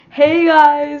Hey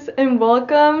guys, and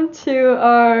welcome to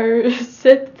our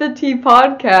Sip the Tea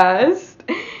podcast.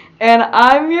 And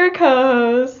I'm your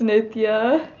co-host,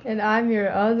 Nithya. And I'm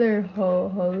your other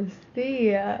host,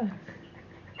 Thea.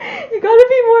 You gotta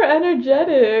be more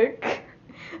energetic.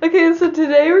 Okay, so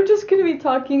today we're just gonna be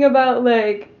talking about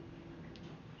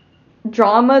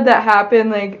drama that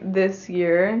happened this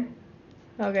year.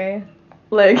 Okay.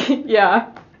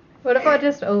 Yeah. What about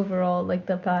just overall,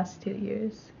 the past 2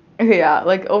 years? Okay, yeah,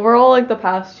 overall, the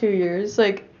past 2 years,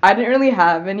 I didn't really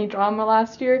have any drama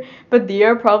last year, but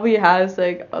Thea probably has,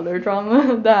 other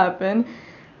drama that happened.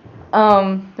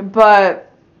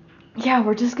 But, yeah,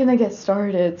 we're just gonna get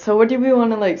started. So what do we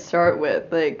want to, start with?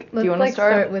 Do you want to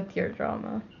start with your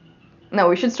drama. No,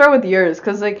 we should start with yours,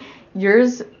 because,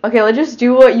 yours, okay, let's just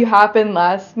do what happened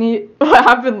last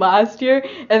year,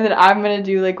 and then I'm gonna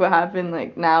do, what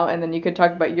happened, now, and then you could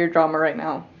talk about your drama right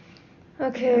now.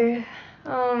 Okay.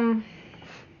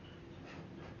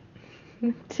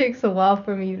 It takes a while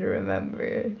for me to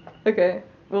remember. Okay,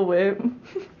 we'll wait.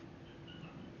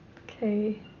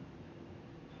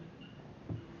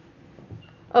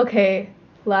 Okay,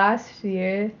 last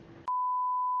year.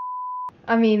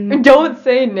 I mean... Don't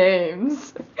say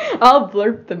names. I'll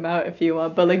blurp them out if you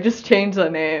want, but just change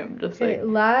the name.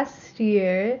 Last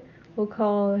year, we'll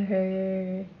call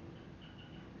her...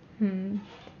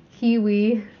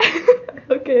 Kiwi.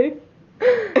 Okay.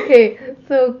 Okay,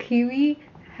 so Kiwi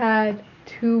had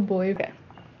 2 boyfriends.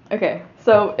 Okay,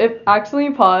 so actually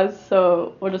pause,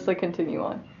 so we'll just continue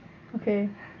on. Okay,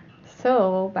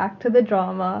 so back to the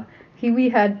drama. Kiwi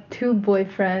had 2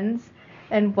 boyfriends,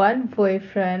 and one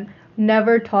boyfriend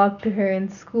never talked to her in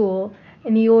school,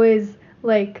 and he always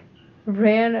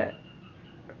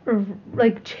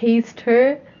chased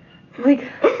her. Wait,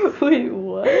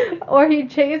 what? Or he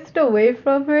chased away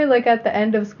from her at the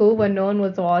end of school when no one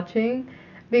was watching,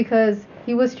 because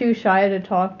he was too shy to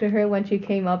talk to her when she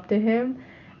came up to him.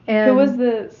 And who was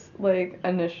this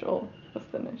initial? What's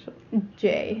the initial?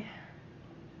 J.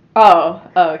 Oh,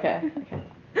 okay.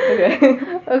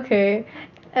 Okay. Okay.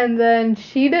 And then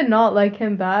she did not like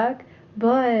him back,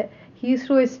 but he used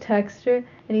to always text her,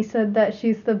 and he said that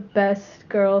she's the best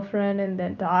girlfriend in the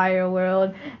entire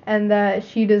world, and that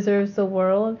she deserves the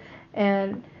world,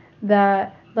 and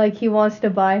that he wants to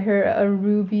buy her a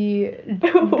ruby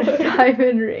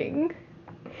diamond ring.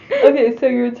 Okay, so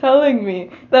you're telling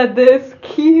me that this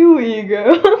Kiwi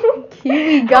girl...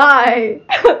 Kiwi guy.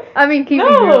 I mean, Kiwi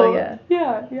girl, yeah.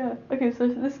 Yeah. Okay, so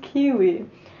this Kiwi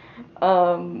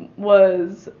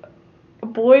was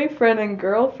boyfriend and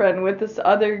girlfriend with this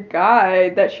other guy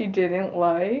that she didn't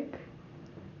like.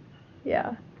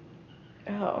 Yeah.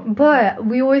 Oh. But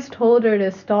we always told her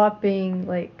to stop being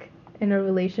in a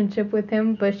relationship with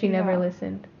him, but she never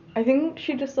listened. I think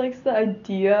she just likes the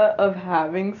idea of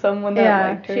having someone that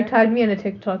liked her. Yeah, she tagged me in a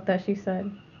TikTok that she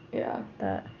said. Yeah.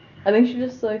 That. I think she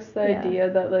just likes the idea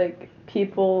that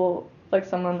people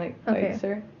someone likes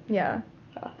her. Yeah.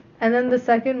 And then the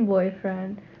second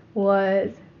boyfriend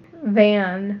was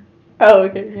Van. Oh,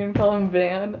 okay. You're gonna call him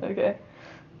Van? Okay.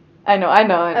 I know.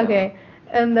 Okay.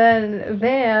 And then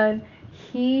Van,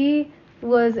 he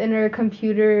was in her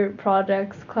computer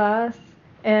projects class,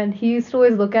 and he used to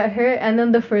always look at her, and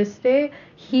then the first day,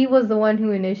 he was the one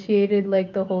who initiated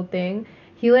the whole thing.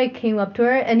 He came up to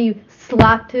her and he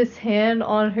slapped his hand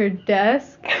on her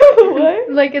desk.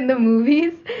 What? In the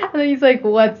movies. And then he's like,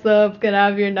 "What's up? Can I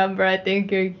have your number? I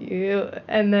think you're cute."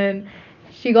 And then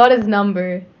she got his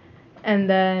number, and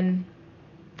then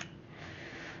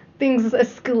things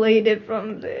escalated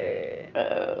from there.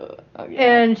 Okay.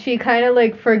 And she kind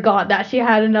of forgot that she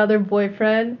had another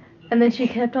boyfriend, and then she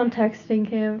kept on texting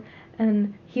him,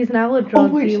 and he's now a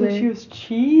drug dealer. So she was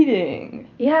cheating.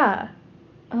 Yeah.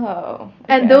 Oh. Okay.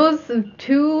 And those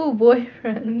 2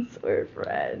 boyfriends were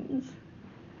friends.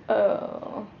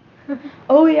 Oh.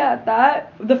 Oh yeah,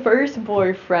 the first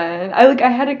boyfriend. I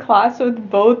had a class with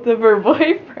both of her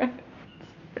boyfriends.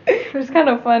 It was kind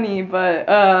of funny, but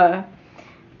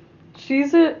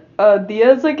Dia's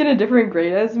in a different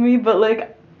grade as me,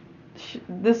 but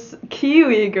this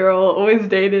Kiwi girl always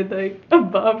dated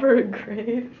above her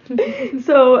grade.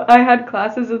 So I had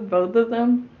classes with both of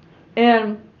them,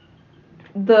 and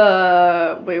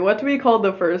what do we call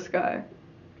the first guy?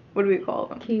 What do we call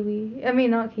him? Kiwi. I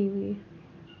mean, not Kiwi.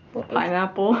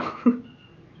 Pineapple.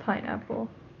 Pineapple.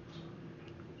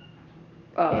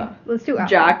 Okay, let's do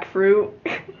apple. Jackfruit.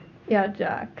 Yeah,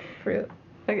 jackfruit.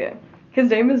 Okay. His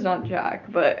name is not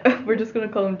Jack, but we're just gonna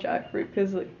call him Jackfruit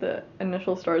because the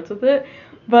initial starts with it.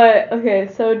 But okay,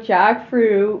 so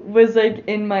Jackfruit was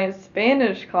in my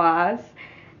Spanish class,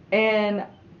 and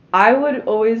I would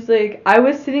always I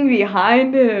was sitting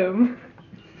behind him.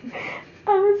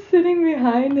 I was sitting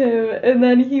behind him, and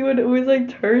then he would always like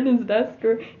turn his desk,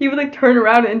 or he would like turn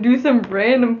around and do some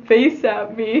random face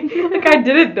at me. Like I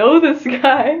didn't know this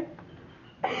guy.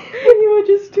 And he would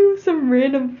just do some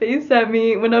random face at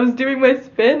me when I was doing my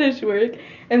Spanish work,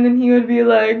 and then he would be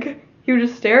like, he would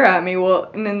just stare at me,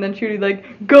 and then she would be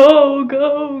like, go,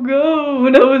 go, go,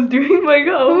 when I was doing my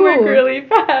homework Who? really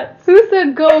fast. Who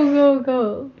said go, go,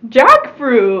 go?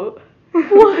 Jackfruit.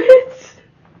 What?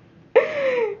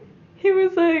 He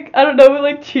was like, I don't know,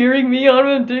 like cheering me on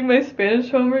when I'm doing my Spanish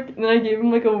homework, and then I gave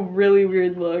him like a really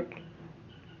weird look.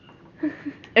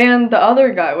 And the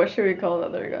other guy, what should we call the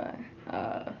other guy?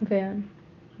 Van.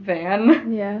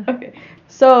 Van? Yeah. Okay.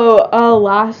 So,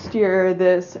 last year,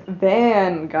 this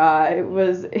Van guy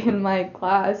was in my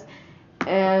class,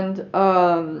 and,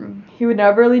 he would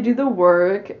never really do the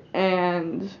work,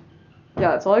 and,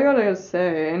 yeah, that's all I gotta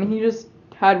say, and he just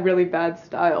had really bad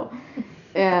style,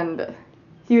 and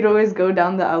he would always go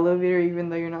down the elevator even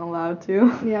though you're not allowed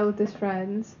to. Yeah, with his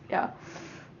friends. Yeah.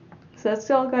 So that's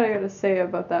all I gotta say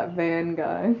about that Van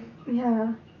guy.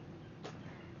 Yeah.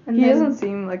 And He then- doesn't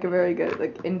seem like a very good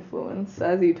like influence,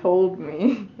 as he told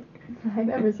me. I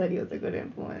never said he was a good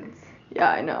influence.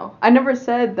 Yeah, I know. I never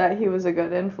said that he was a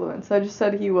good influence. I just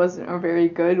said he wasn't a very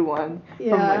good one from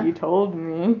Yeah. what you told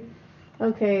me.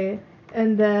 Okay,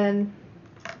 and then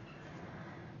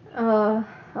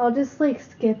I'll just like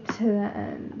skip to the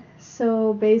end.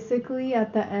 So basically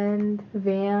at the end,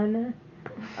 Van,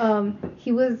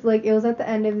 he was like, it was at the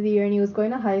end of the year and he was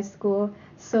going to high school.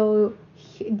 So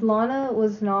Lana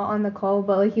was not on the call,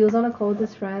 but like he was on a call with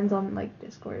his friends on like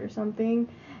Discord or something,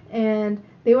 and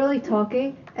they were like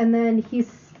talking, and then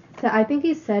I think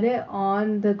he said it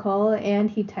on the call and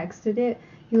he texted it.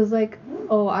 He was like,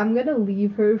 "Oh, I'm gonna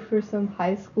leave her for some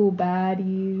high school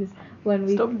baddies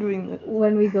Stop doing this.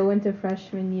 when we go into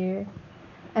freshman year."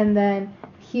 And then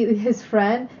his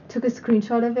friend took a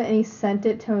screenshot of it and he sent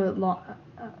it to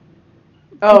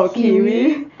Oh,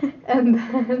 Kiwi. Kiwi. And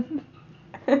then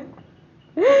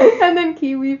and then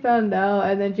Kiwi found out,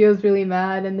 and then she was really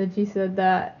mad, and then she said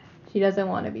that she doesn't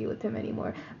want to be with him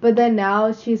anymore. But then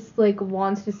now she's like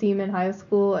wants to see him in high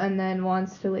school and then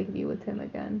wants to like be with him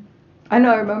again. I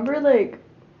know, I remember like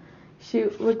she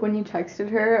like when you texted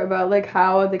her about like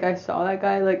how like I saw that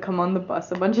guy like come on the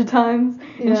bus a bunch of times,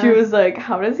 and she Yeah. was like,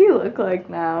 how does he look like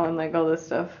now, and like all this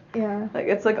stuff. Yeah, Like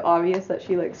it's like obvious that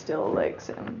she like still likes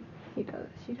him. he does.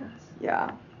 She does.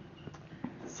 Yeah.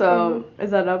 So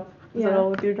is that up? Is that Yeah.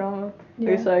 all with your drama?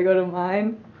 Yeah. Or should I go to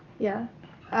mine? Yeah.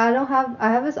 I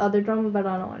have this other drama, but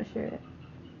I don't want to share it.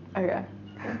 Okay.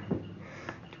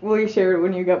 Will you share it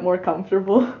when you get more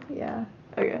comfortable? Yeah.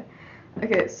 Okay.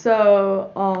 Okay,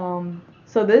 so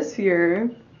so this year,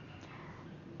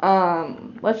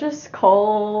 let's just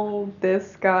call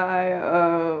this guy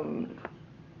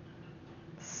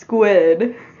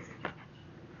Squid.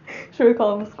 Should we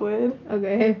call him Squid?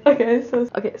 Okay. Okay,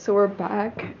 so we're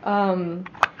back.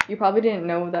 You probably didn't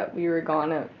know that we were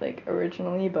gone at like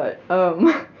originally, but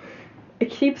it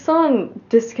keeps on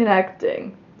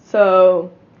disconnecting.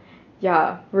 So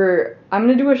yeah, I'm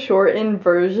gonna do a shortened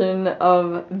version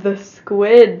of the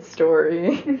Squid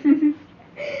story.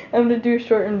 I'm gonna do a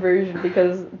shortened version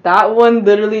because that one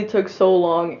literally took so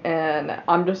long, and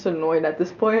I'm just annoyed at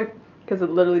this point because it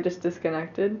literally just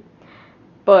disconnected.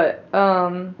 But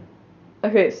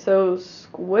okay, so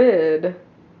Squid.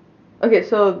 Okay,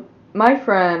 so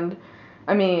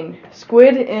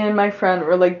Squid and my friend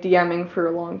were like DMing for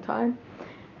a long time.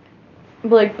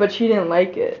 But she didn't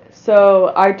like it.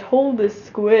 So I told this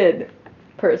Squid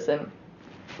person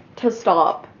to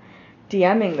stop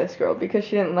DMing this girl because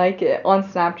she didn't like it on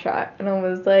Snapchat. And I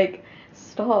was like,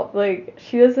 stop, like,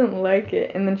 she doesn't like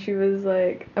it. And then she was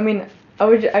like, okay.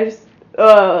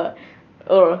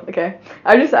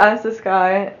 I just asked this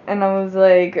guy, and I was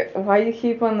like, why you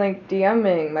keep on, like,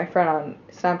 DMing my friend on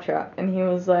Snapchat? And he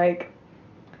was like,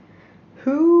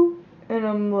 who? And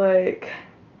I'm like,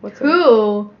 what's up?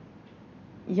 Who?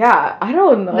 Yeah, I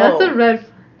don't know. That's a red.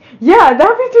 Yeah,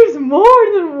 that means there's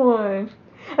more than one.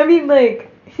 I mean, like,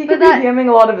 he could be DMing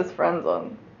a lot of his friends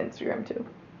on Instagram, too.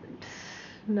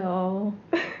 No.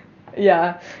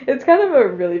 Yeah, it's kind of a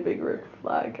really big red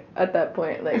flag at that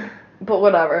point, like, but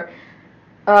whatever.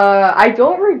 I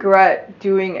don't regret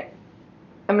any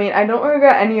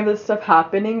of this stuff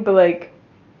happening, but, like,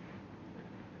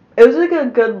 it was, like, a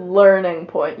good learning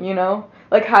point, you know?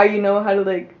 Like, how you know how to,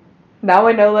 like, now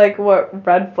I know, like, what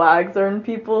red flags are in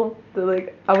people, that,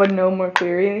 like, I would know more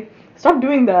clearly. Stop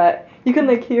doing that. You can,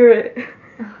 like, hear it.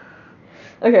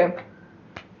 Okay.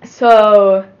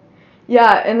 So,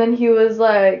 yeah, and then he was,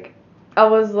 like, I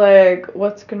was, like,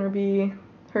 what's gonna be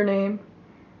her name?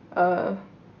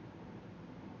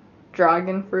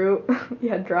 dragon fruit.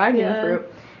 Yeah, dragon Yeah.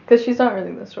 fruit. Because she's not really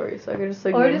in the story, so I could just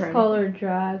like Or name just her call anything. her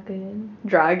Dragon.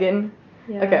 Dragon.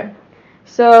 Yeah. Okay.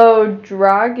 So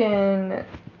dragon,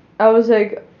 I was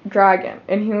like, dragon,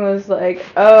 and he was like,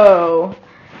 oh,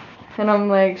 and I'm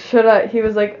like, he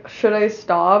was like, should I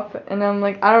stop? And I'm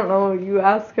like, I don't know, you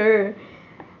ask her.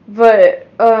 But,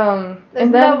 Isn't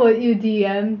and that then, what you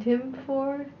DM'd him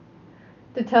for?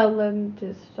 To tell him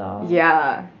to stop?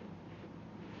 yeah,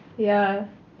 Yeah.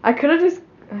 I could have just,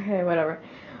 okay, whatever.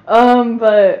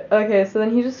 But, okay, so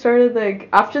then he just started, like,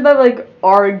 after that, like,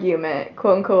 argument,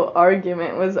 quote unquote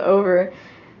argument was over,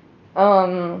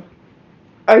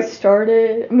 he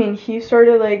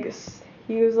started, like,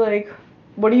 he was like,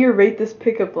 what do you rate this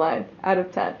pickup line out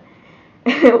of 10?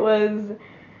 It was,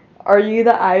 are you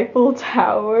the Eiffel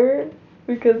Tower?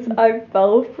 Because I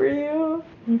fell for you.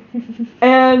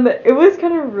 And it was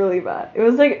kind of really bad. It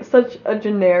was, like, such a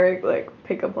generic, like,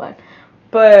 pickup line.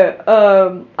 But,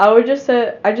 I just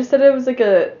said it was, like,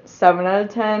 a 7 out of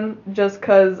 10, just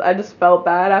because I just felt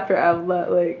bad after all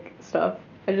that, like, stuff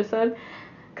I just said.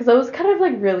 Because I was kind of,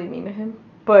 like, really mean to him.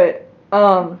 But,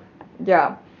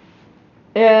 yeah.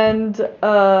 And,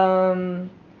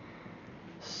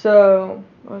 so,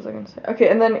 what was I gonna say? Okay,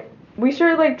 and then we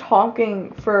started, like,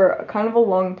 talking for kind of a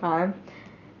long time.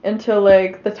 Until,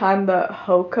 like, the time that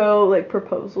Hoko, like,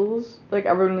 proposals, like,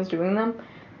 everyone was doing them.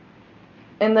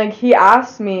 And, like, he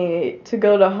asked me to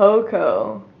go to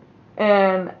Hoko.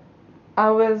 And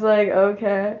I was like,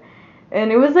 okay.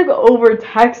 And it was, like, over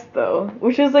text, though.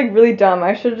 Which is, like, really dumb.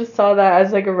 I should have just saw that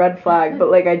as, like, a red flag. But,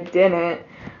 like, I didn't.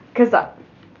 Because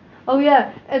Oh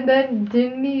yeah, and then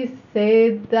didn't he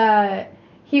say that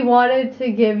he wanted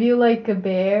to give you like a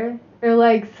bear or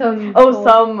like some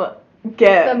some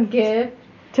gift. some gift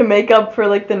To make up for,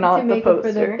 like, to make the up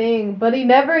for the poster. thing, but he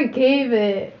never gave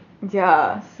it.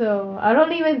 Yeah. So I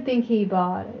don't even think he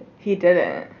bought it. He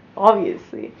didn't.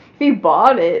 Obviously. If he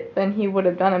bought it, then he would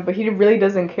have done it. But he really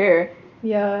doesn't care.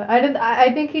 Yeah,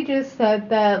 I think he just said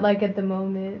that like at the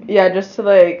moment. Yeah, just to,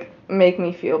 like, make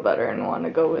me feel better and want to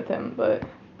go with him, but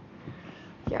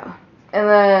yeah. And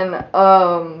then,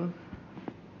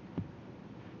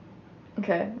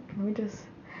 okay,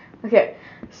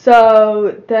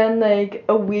 so then, like,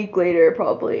 a week later,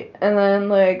 probably, and then,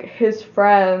 like, his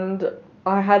friend,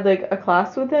 I had, like, a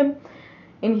class with him,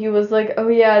 and he was like, oh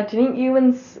yeah,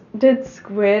 did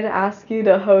Squid ask you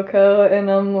to Hoko? And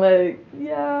I'm like,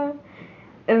 yeah.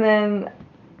 And then,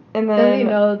 Does he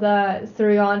know that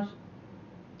Suryansh?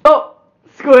 oh,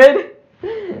 Squid!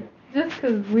 Just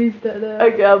cause bleep that out.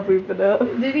 Okay, I'll bleep it out.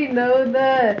 Did he know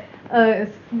that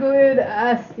Squid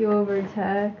asked you over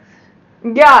text?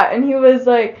 Yeah, and he was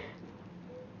like,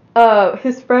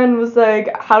 his friend was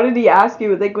like, how did he ask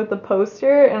you, like, with the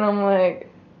poster? And I'm like,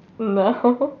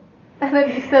 no. And then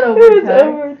you said over It was text.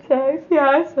 over text. Yeah,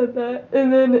 I said that.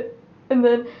 And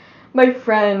then my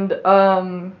friend,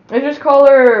 I just call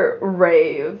her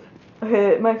Rave.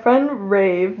 Okay, my friend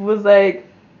Rave was like,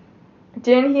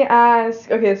 didn't he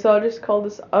ask, okay, so I'll just call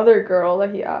this other girl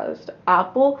that he asked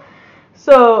Apple.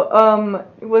 So,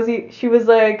 she was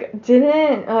like,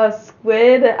 didn't,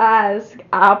 Squid ask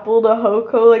Apple to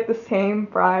Hoko, like, the same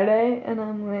Friday? And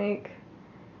I'm like,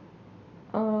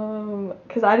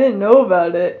 cause I didn't know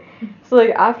about it. So,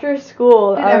 like, after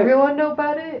school, Did everyone know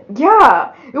about it?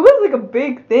 Yeah! It was, like, a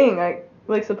big thing,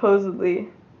 like, supposedly.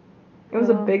 It was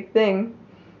a Wow. big thing.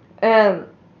 And,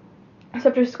 so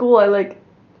after school, I, like,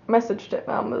 messaged him,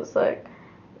 and I was like,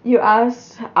 you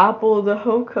asked Apple to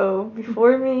Hoko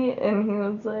before me? And he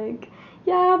was like,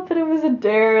 yeah, but it was a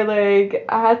dare, like,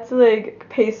 I had to, like,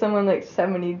 pay someone, like,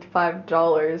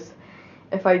 $75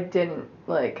 if I didn't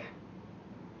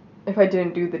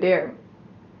do the dare.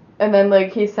 And then,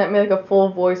 like, he sent me, like, a full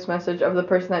voice message of the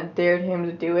person that dared him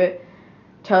to do it,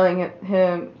 telling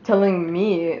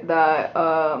me that,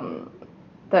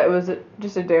 that it was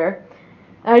just a dare.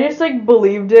 And I just, like,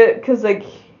 believed it, because, like,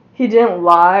 he didn't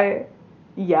lie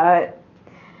yet.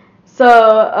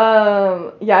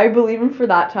 So, yeah, I believed him for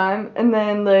that time. And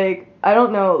then, like, I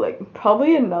don't know, like,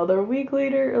 probably another week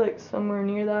later, or, like, somewhere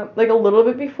near that. Like, a little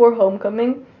bit before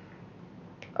homecoming.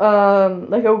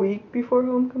 Like, a week before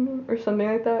homecoming, or something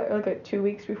like that. Or, like 2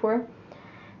 weeks before.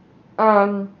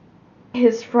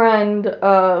 His friend,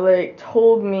 like,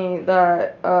 told me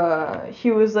that, he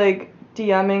was, like,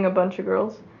 DMing a bunch of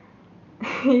girls.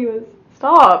 He was,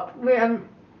 stop! Wait, I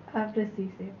have to see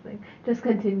something. Just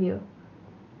continue.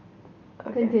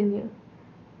 Okay. Continue.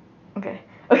 Okay.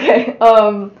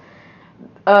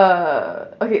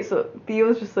 Okay, so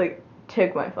Theo's just, like,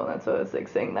 took my phone, that's why I was, like,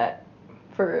 saying that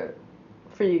for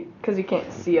you, because you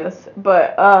can't see us,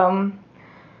 but,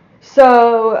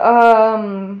 so,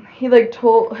 he like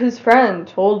told his friend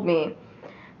told me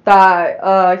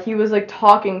that he was like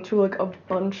talking to like a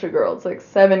bunch of girls, like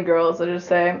 7 girls, I just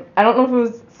say. I don't know if it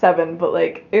was 7, but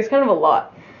like it was kind of a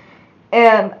lot.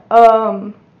 And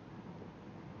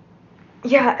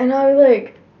yeah, and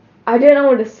I didn't know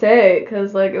what to say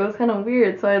cuz like it was kind of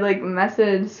weird, so I like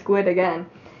messaged Squid again.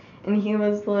 And he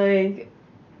was like,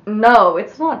 "No,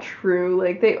 it's not true.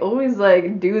 Like they always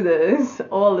like do this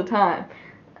all the time."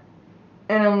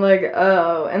 And I'm like,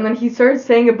 oh. And then he started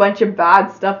saying a bunch of bad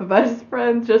stuff about his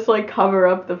friends, just to, like cover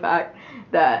up the fact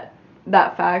that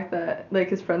like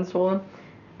his friends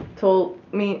told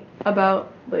me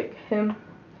about like him.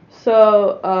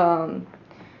 So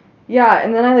yeah,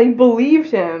 and then I like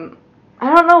believed him.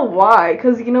 I don't know why,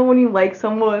 cause you know when you like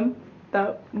someone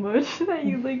that much that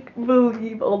you like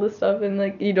believe all the stuff and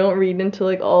like you don't read into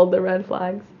like all the red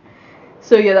flags.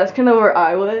 So yeah, that's kind of where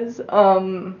I was.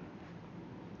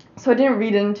 So I didn't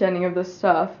read into any of this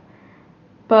stuff.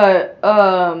 But,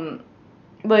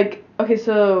 like, okay,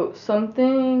 so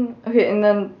something, okay, and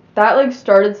then that, like,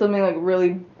 started something, like,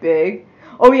 really big.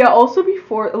 Oh, yeah, also a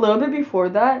little bit before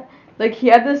that, like, he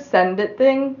had this Send It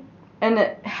thing,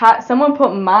 and someone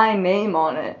put my name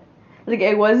on it. Like,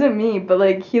 it wasn't me, but,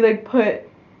 like, he, like, put,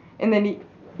 and then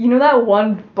you know that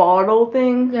one bottle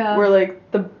thing? Yeah. Where,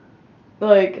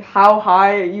 like, how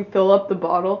high you fill up the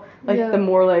bottle? Like, Yeah. the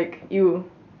more, like,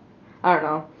 I don't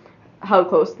know how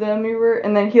close to them you were,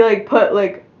 and then he like put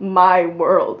like my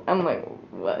world. I'm like,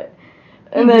 what?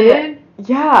 And he then did?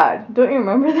 yeah, don't you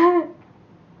remember that?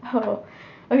 Oh,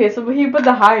 okay. So he put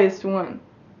the highest one,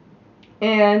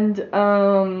 and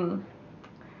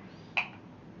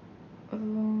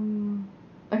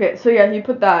okay. So yeah, he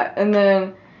put that, and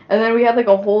then we had like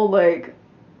a whole like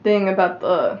thing about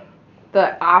the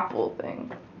Apple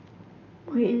thing.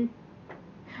 Wait.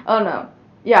 Mm-hmm. Oh no.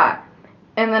 Yeah.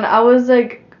 And then I was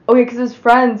like, okay, because his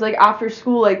friends, like, after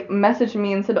school, like, messaged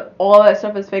me and said all that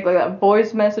stuff is fake. Like, that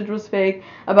voice message was fake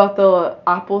about the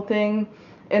Apple thing.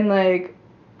 And, like,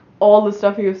 all the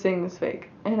stuff he was saying was fake.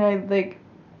 And I, like,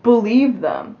 believed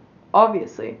them,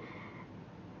 obviously.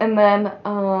 And then,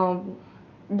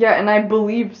 yeah, and I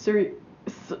believed Squid.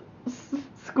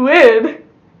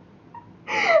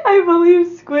 I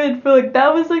believed Squid for, like,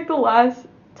 that was, like, the last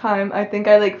time I think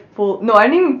I, like, no, I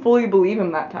didn't even fully believe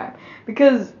him that time.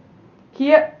 Because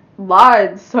he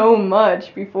lied so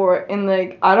much before, and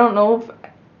like I don't know if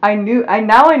I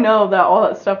know that all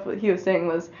that stuff that he was saying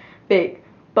was fake,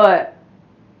 but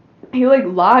he like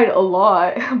lied a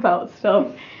lot about stuff,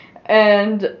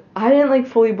 and I didn't like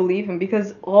fully believe him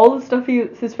because all the stuff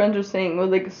his friends were saying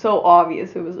was like so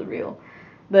obvious it was real,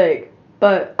 like,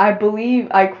 but I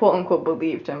quote unquote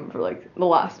believed him for like the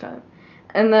last time,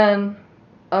 and then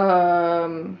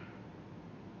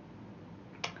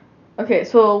okay,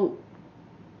 so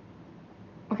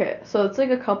it's like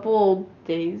a couple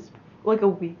days, like a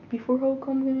week before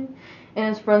homecoming, and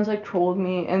his friends like trolled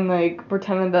me and like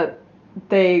pretended that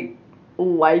they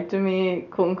liked me,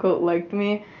 quote unquote liked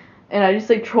me, and I just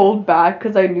like trolled back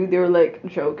because I knew they were like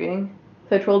joking.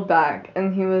 So I trolled back,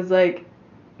 and he was like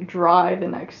dry the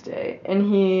next day,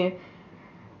 and he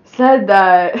said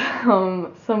that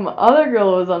some other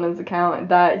girl was on his account,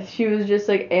 that she was just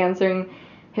like answering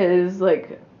his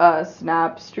like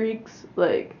snap streaks,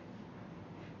 like.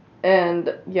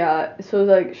 And yeah, so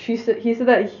like he said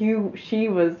that she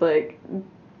was like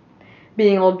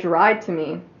being all dry to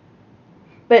me.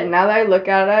 But now that I look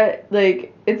at it,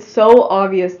 like it's so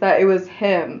obvious that it was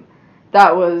him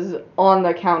that was on the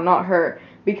account, not her,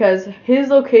 because his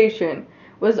location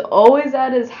was always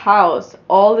at his house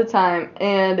all the time,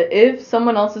 and if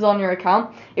someone else is on your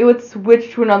account, it would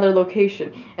switch to another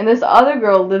location. And this other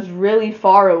girl lives really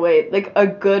far away, like a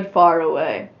good far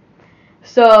away.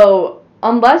 So,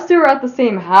 unless they were at the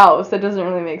same house, that doesn't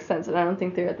really make sense, and I don't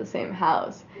think they're at the same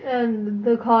house. And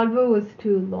the convo was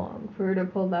too long for her to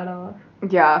pull that off.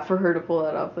 Yeah, for her to pull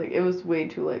that off, like, it was way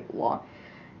too, like, long.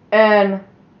 And,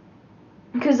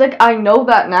 because, like, I know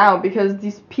that now, because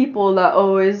these people that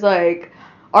always, like,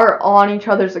 are on each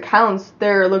other's accounts,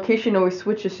 their location always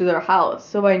switches to their house,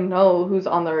 so I know who's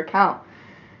on their account.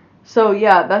 So,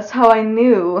 yeah, that's how I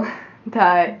knew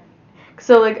that.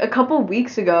 So, like, a couple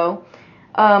weeks ago,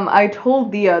 I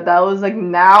told Dia that was like,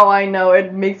 now I know,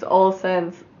 it makes all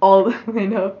sense. I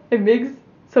know, it makes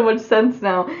so much sense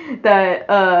now that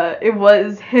it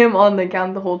was him on the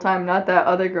account the whole time, not that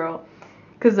other girl.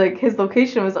 Cause like his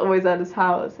location was always at his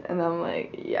house, and I'm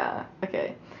like, yeah,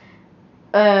 okay.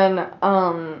 And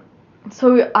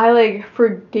so I like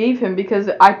forgave him because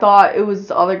I thought it was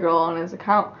this other girl on his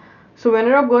account. So we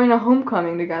ended up going to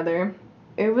homecoming together.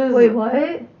 It was. Wait,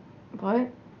 what? What?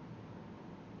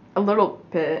 A little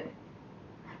bit.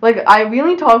 Like, we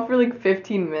only talked for, like,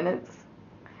 15 minutes.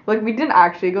 Like, we didn't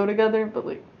actually go together, but,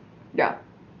 like, yeah.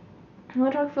 We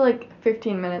only talked for, like,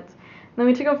 15 minutes. And then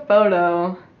we took a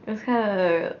photo. It was kind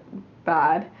of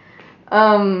bad.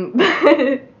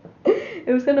 But it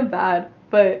was kind of bad.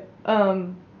 But,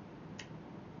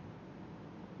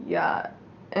 yeah.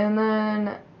 And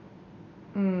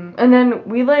then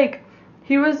we, like,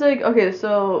 he was, like, okay,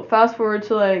 so fast forward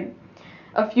to, like,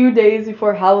 a few days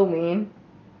before Halloween.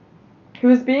 He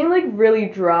was being, like, really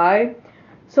dry.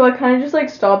 So I kind of just, like,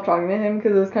 stopped talking to him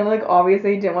because it was kind of, like, obvious that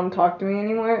he didn't want to talk to me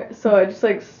anymore. So I just,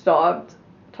 like, stopped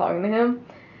talking to him.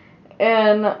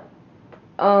 And,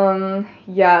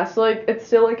 yeah, so, like, it's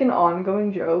still, like, an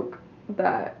ongoing joke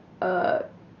that,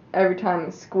 every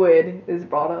time Squid is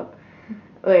brought up,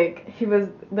 like,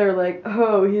 they're like,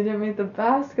 oh, he didn't make the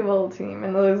basketball team.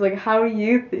 And I was like, how do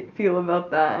you feel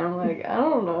about that? And I'm like, I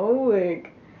don't know,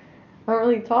 like, I don't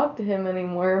really talk to him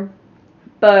anymore.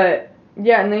 But,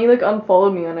 yeah, and then he, like,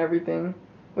 unfollowed me on everything,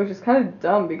 which is kind of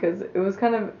dumb because it was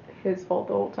kind of his fault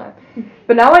the whole time.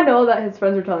 But now I know that his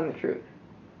friends are telling the truth.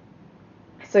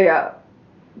 So, yeah,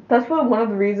 that's probably one of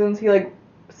the reasons he, like,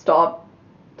 stopped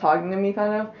talking to me,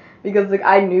 kind of, because, like,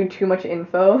 I knew too much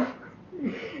info.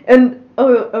 And,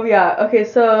 oh yeah, okay,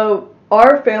 so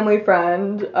our family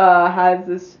friend, has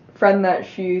this friend that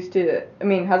she used to,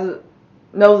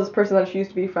 knows this person that she used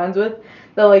to be friends with,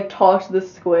 that, like, talks to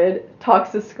Squid,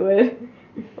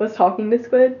 was talking to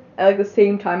Squid, at, like, the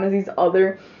same time as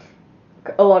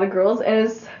a lot of girls, and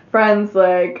his friends,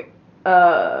 like,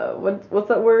 what's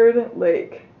that word,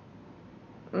 like,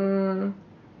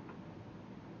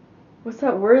 what's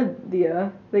that word,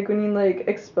 Dia? Like, when you, like,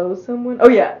 expose someone? Oh,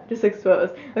 yeah, just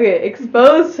expose. Okay,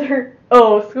 expose her.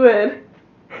 Oh, Squid.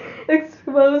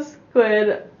 Expose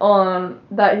Squid on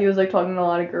that he was, like, talking to a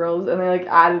lot of girls, and they, like,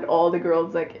 added all the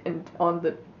girls, like, on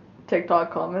the TikTok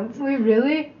comments. Wait,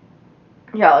 really?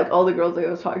 Yeah, like, all the girls that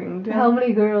I was talking to. How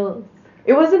many girls?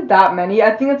 It wasn't that many. I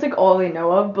think that's, like, all they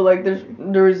know of, but, like,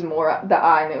 there's more that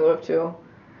I knew of, too.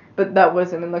 But that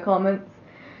wasn't in the comments.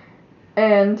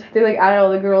 And they, like, added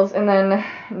all the girls, and then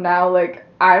now, like,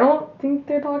 I don't think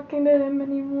they're talking to him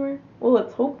anymore. Well,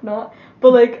 let's hope not.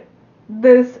 But, like,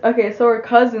 okay, so her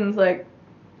cousin's, like,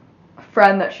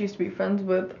 friend that she used to be friends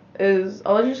with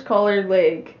I'll just call her,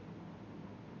 like,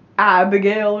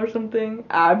 Abigail or something.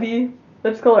 Abby.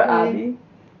 Let's call her Abby.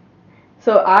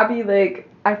 So, Abby, like,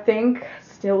 I think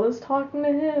still is talking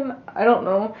to him. I don't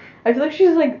know. I feel like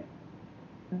she's, like,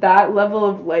 that level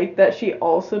of, like, that she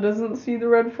also doesn't see the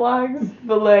red flags,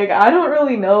 but, like, I don't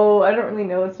really know,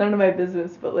 it's none of my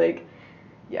business, but, like,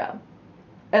 yeah.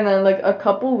 And then, like, a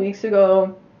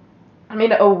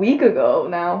week ago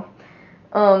now,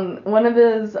 one of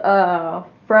his,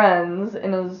 friends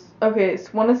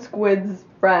one of Squid's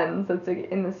friends that's, like,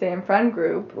 in the same friend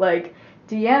group, like,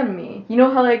 DM'd me. You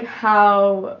know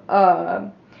how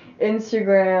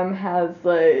Instagram has,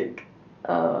 like,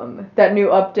 that new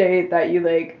update that you,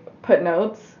 like, put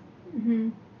notes. Mm-hmm.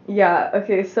 Yeah,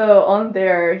 okay, so on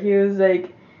there, he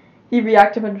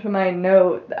reacted to my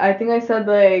note. I think I said,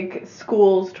 like,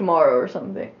 school's tomorrow or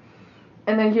something.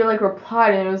 And then he, like,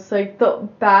 replied, and it was, like, the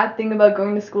bad thing about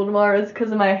going to school tomorrow is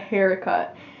because of my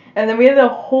haircut. And then we had a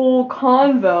whole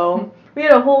convo.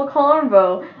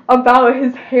 About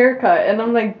his haircut, and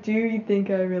I'm like, do you think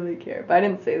I really care? But I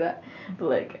didn't say that. But,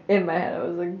 like, in my head, I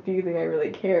was like, do you think I really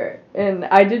care? And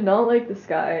I did not like this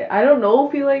guy. I don't know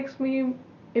if he liked me,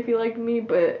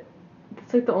 but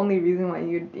that's, like, the only reason why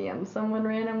you DM someone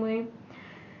randomly.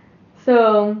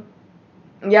 So,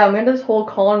 yeah, we had this whole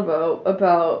convo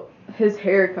about his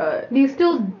haircut. Do you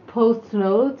still post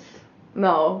notes?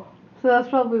 No. So that's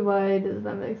probably why it doesn't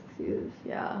have an excuse.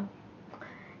 Yeah.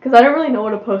 Because I don't really know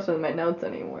what to post in my notes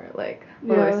anymore. Like,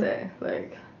 what do I say?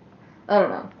 Like, I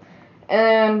don't know.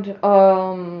 And,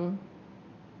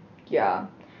 yeah.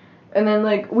 And then,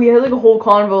 like, we had, like, a whole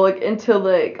convo, like, until,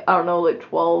 like, I don't know, like,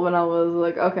 12, and I was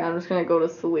like, okay, I'm just gonna go to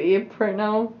sleep right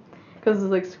now. Because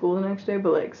it's, like, school the next day,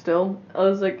 but, like, still. I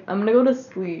was like, I'm gonna go to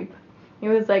sleep. He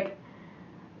was like,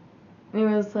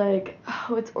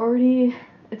 oh, it's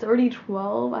already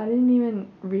 12. I didn't even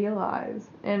realize.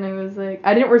 And it was like,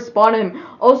 I didn't respond to him.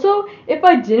 Also, if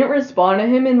I didn't respond to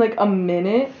him in, like, a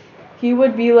minute, he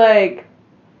would be like,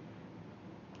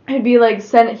 he would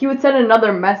send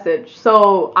another message,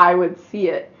 so I would see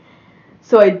it.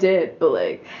 So I did, but,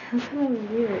 like, it's kind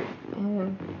of weird.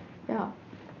 And, yeah.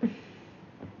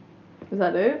 Is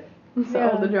that it? Is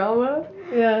that all the drama?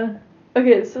 Yeah.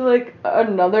 Okay, so, like,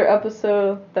 another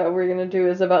episode that we're gonna do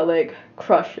is about, like,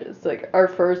 crushes. Like, our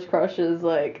first crushes,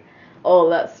 like, all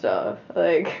that stuff.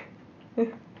 Like,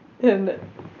 in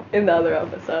the other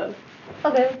episode.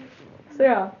 Okay. So,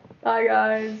 yeah. Bye,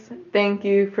 guys. Thank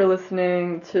you for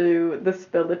listening to the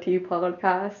Spill the Tea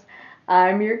podcast.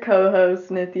 I'm your co-host,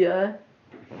 Nithya.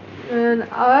 And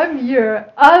I'm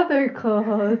your other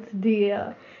co-host,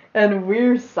 Dia. And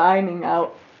we're signing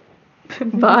out.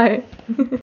 Bye.